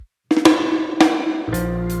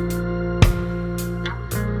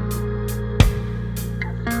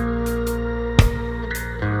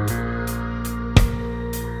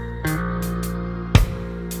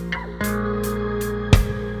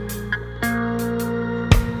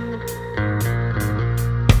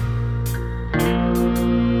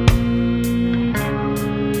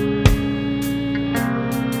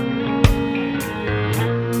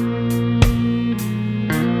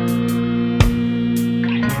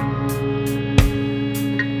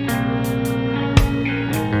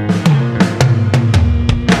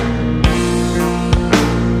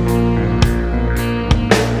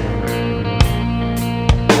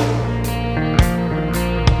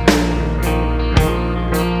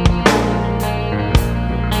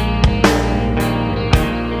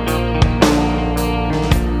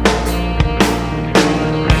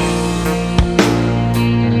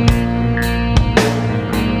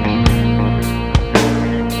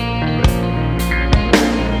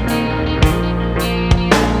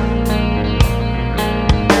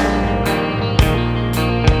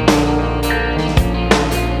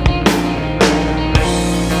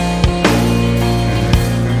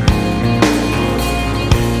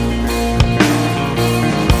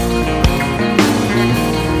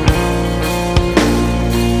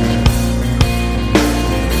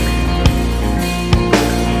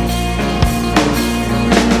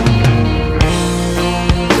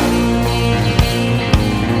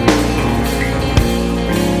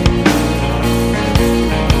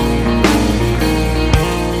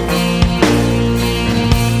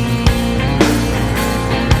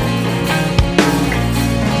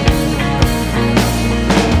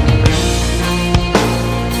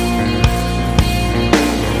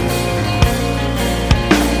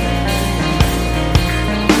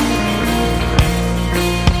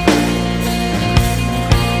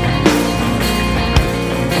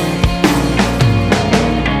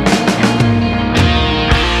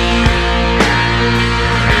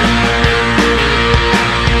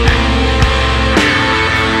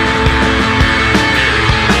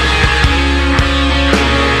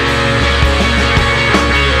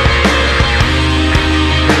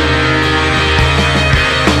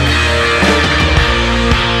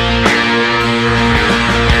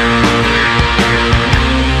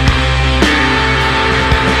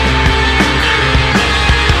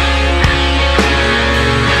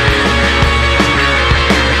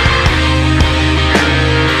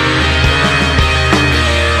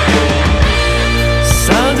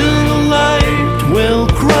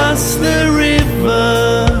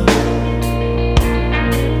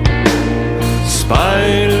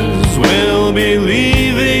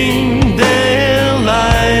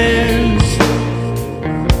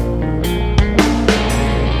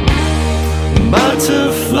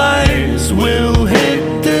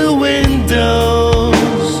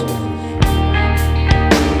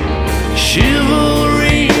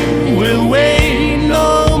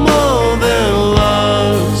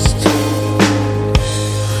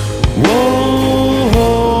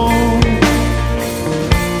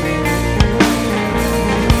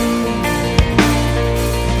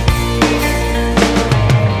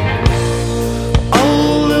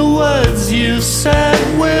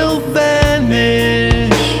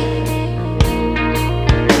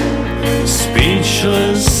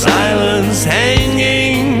Speechless silence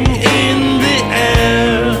hanging in the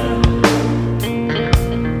air.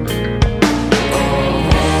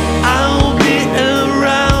 I'll be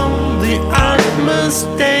around the utmost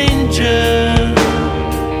danger.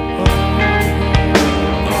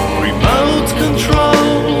 Remote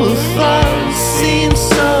control of thoughts seems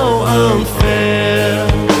so unfair.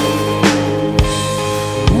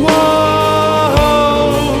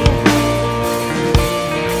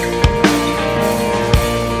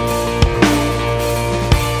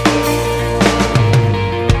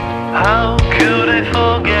 How could I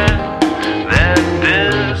forget that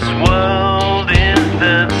this world is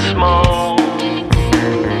that small?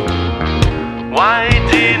 Why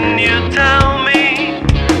didn't you tell me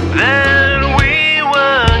that we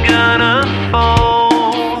were gonna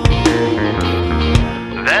fall?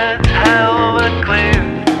 That hell of a cliff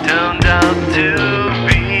turned out to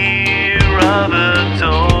be rather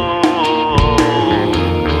tall.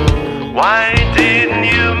 Why didn't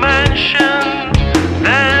you mention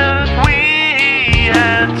that we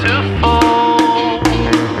had to fall?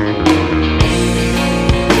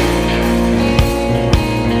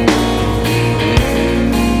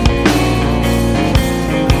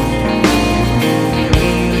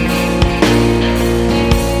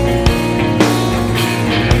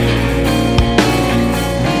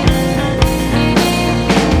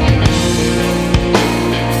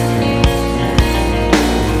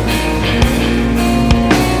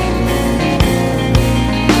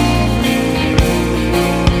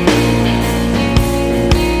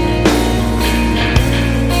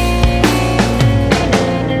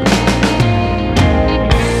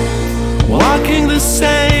 Walking the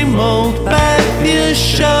same old path you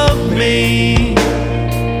showed me.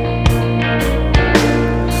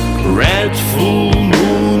 Red full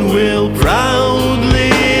moon will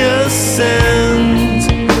proudly ascend.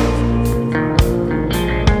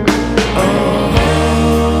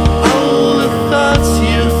 All the thoughts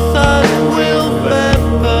you thought will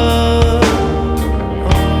vapor.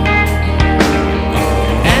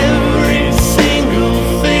 Every single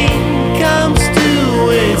thing comes to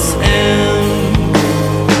its end.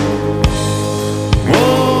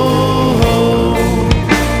 Whoa.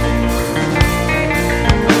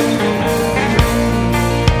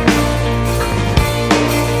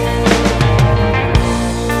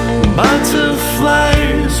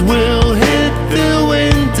 Butterflies will hit the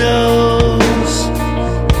windows.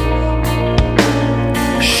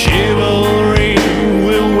 Chivalry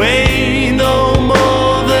will weigh no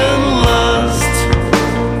more than lust.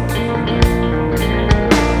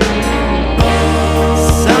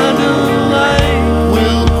 Sudden light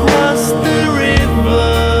will cross the river.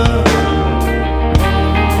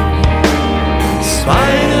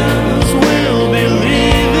 Spiders will be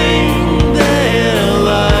living their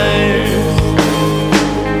lives.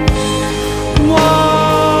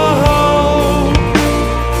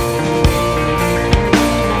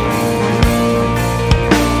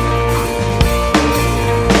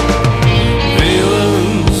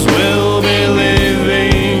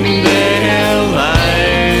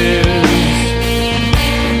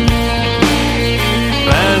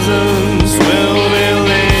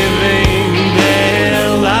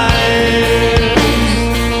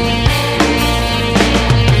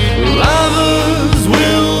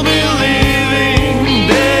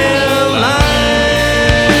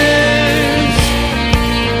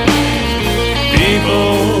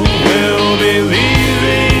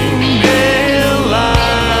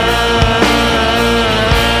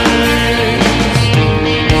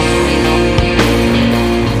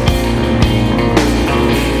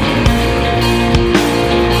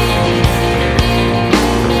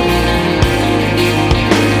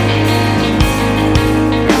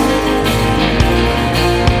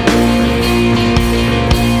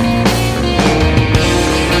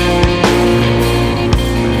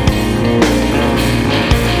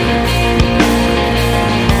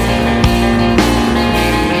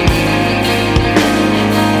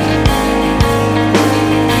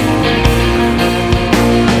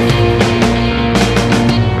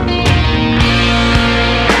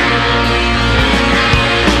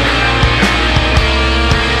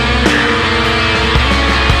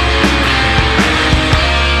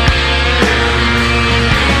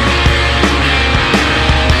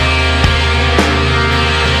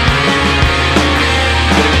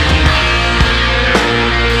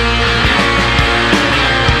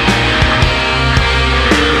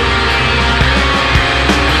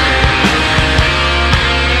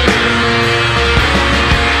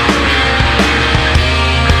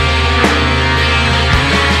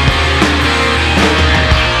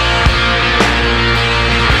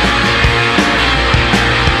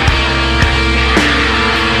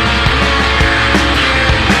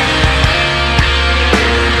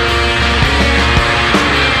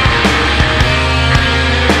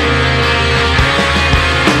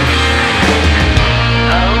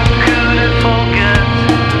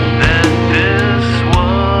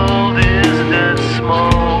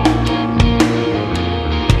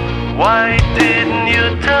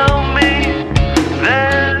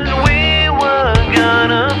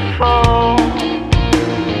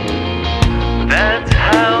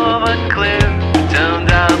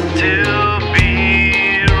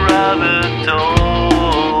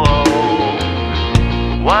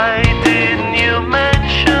 of man.